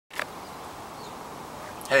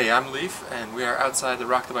Hey, I'm Leaf, and we are outside the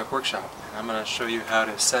Rock the Bike workshop, and I'm going to show you how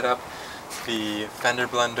to set up the Fender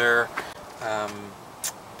Blender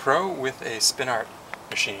Pro with a spin art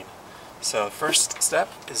machine. So the first step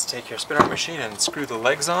is take your spin art machine and screw the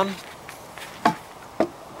legs on.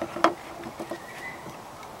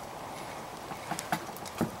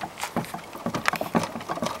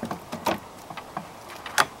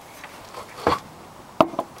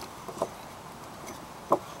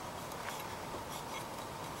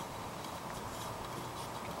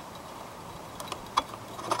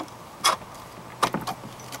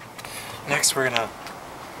 Next we're going to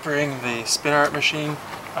bring the spin art machine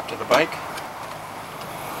up to the bike.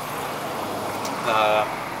 The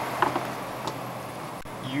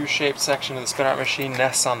U-shaped section of the spin art machine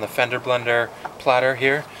nests on the Fender Blender platter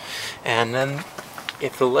here, and then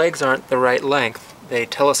if the legs aren't the right length, they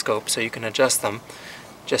telescope so you can adjust them.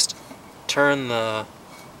 Just turn the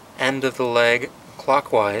end of the leg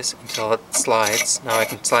clockwise until it slides. Now I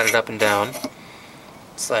can slide it up and down.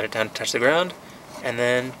 Slide it down to touch the ground, and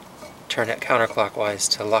then turn it counterclockwise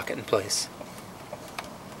to lock it in place.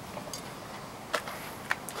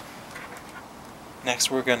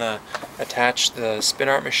 Next we're going to attach the spin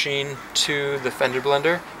art machine to the Fender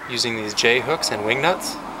Blender using these J hooks and wing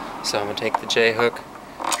nuts. So I'm going to take the J hook,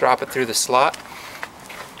 drop it through the slot,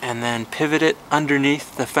 and then pivot it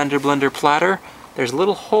underneath the Fender Blender platter. There's a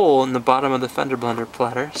little hole in the bottom of the Fender Blender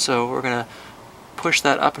platter, so we're going to push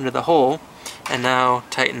that up into the hole and now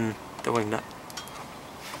tighten the wing nut.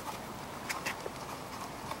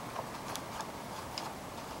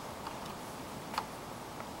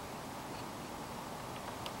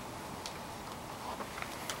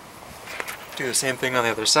 Do the same thing on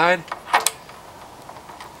the other side.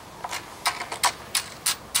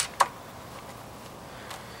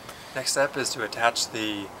 Next step is to attach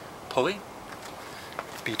the pulley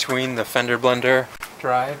between the Fender Blender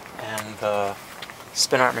drive and the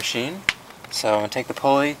spin art machine. So I'm going to take the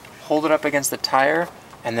pulley, hold it up against the tire,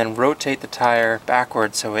 and then rotate the tire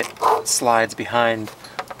backwards so it slides behind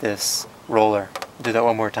this roller. Do that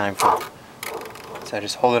one more time for me. So I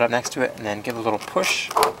just hold it up next to it and then give it a little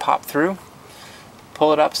push, pop through.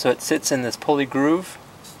 Pull it up so it sits in this pulley groove,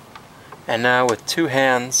 and now with two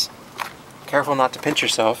hands, careful not to pinch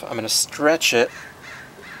yourself, I'm going to stretch it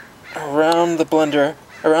around the blender,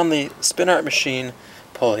 around the spin art machine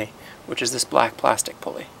pulley, which is this black plastic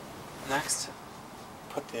pulley. Next,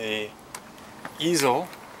 put the easel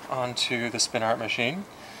onto the spin art machine.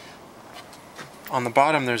 On the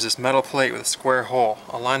bottom there's this metal plate with a square hole.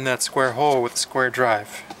 Align that square hole with the square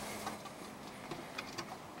drive.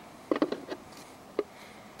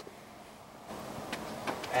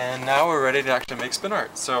 And now we're ready to actually make spin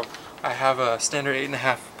art. So I have a standard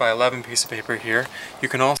 8.5 by 11 piece of paper here. You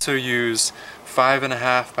can also use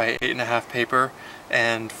 5.5 by 8.5 paper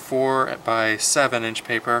and 4 by 7-inch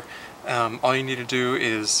paper. All you need to do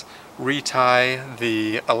is retie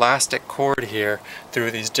the elastic cord here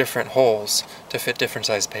through these different holes to fit different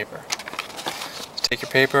size paper. So take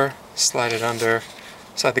your paper, slide it under,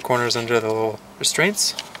 slide the corners under the little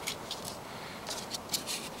restraints.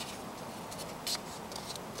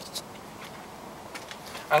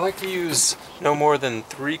 I like to use no more than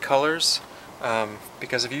 3 colors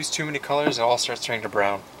because if you use too many colors it all starts turning to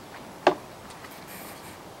brown.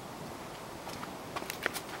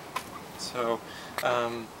 So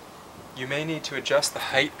you may need to adjust the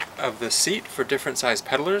height of the seat for different size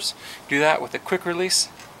pedalers. Do that with a quick release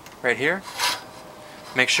right here.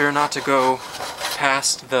 Make sure not to go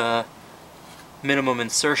past the minimum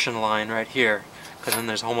insertion line right here, because then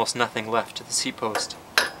there's almost nothing left to the seat post.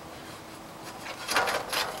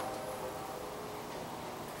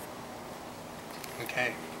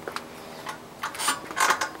 Okay.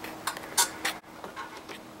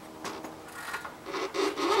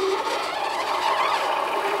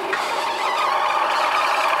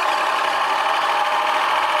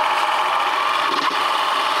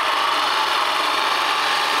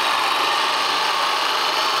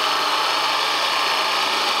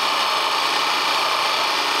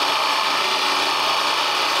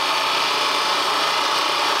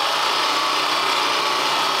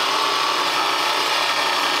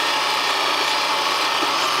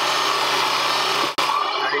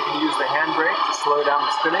 Slow down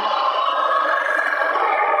the spinning.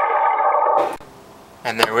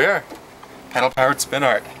 And there we are, pedal powered spin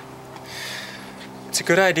art. It's a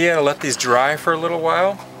good idea to let these dry for a little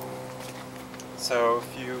while. So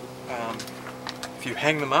if you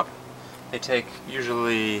hang them up, they take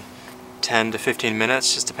usually 10 to 15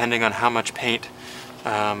 minutes, just depending on how much paint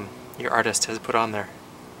your artist has put on there.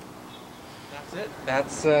 That's it.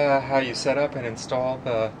 That's how you set up and install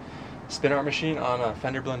the spin art machine on a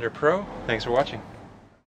Fender Blender Pro. Thanks for watching.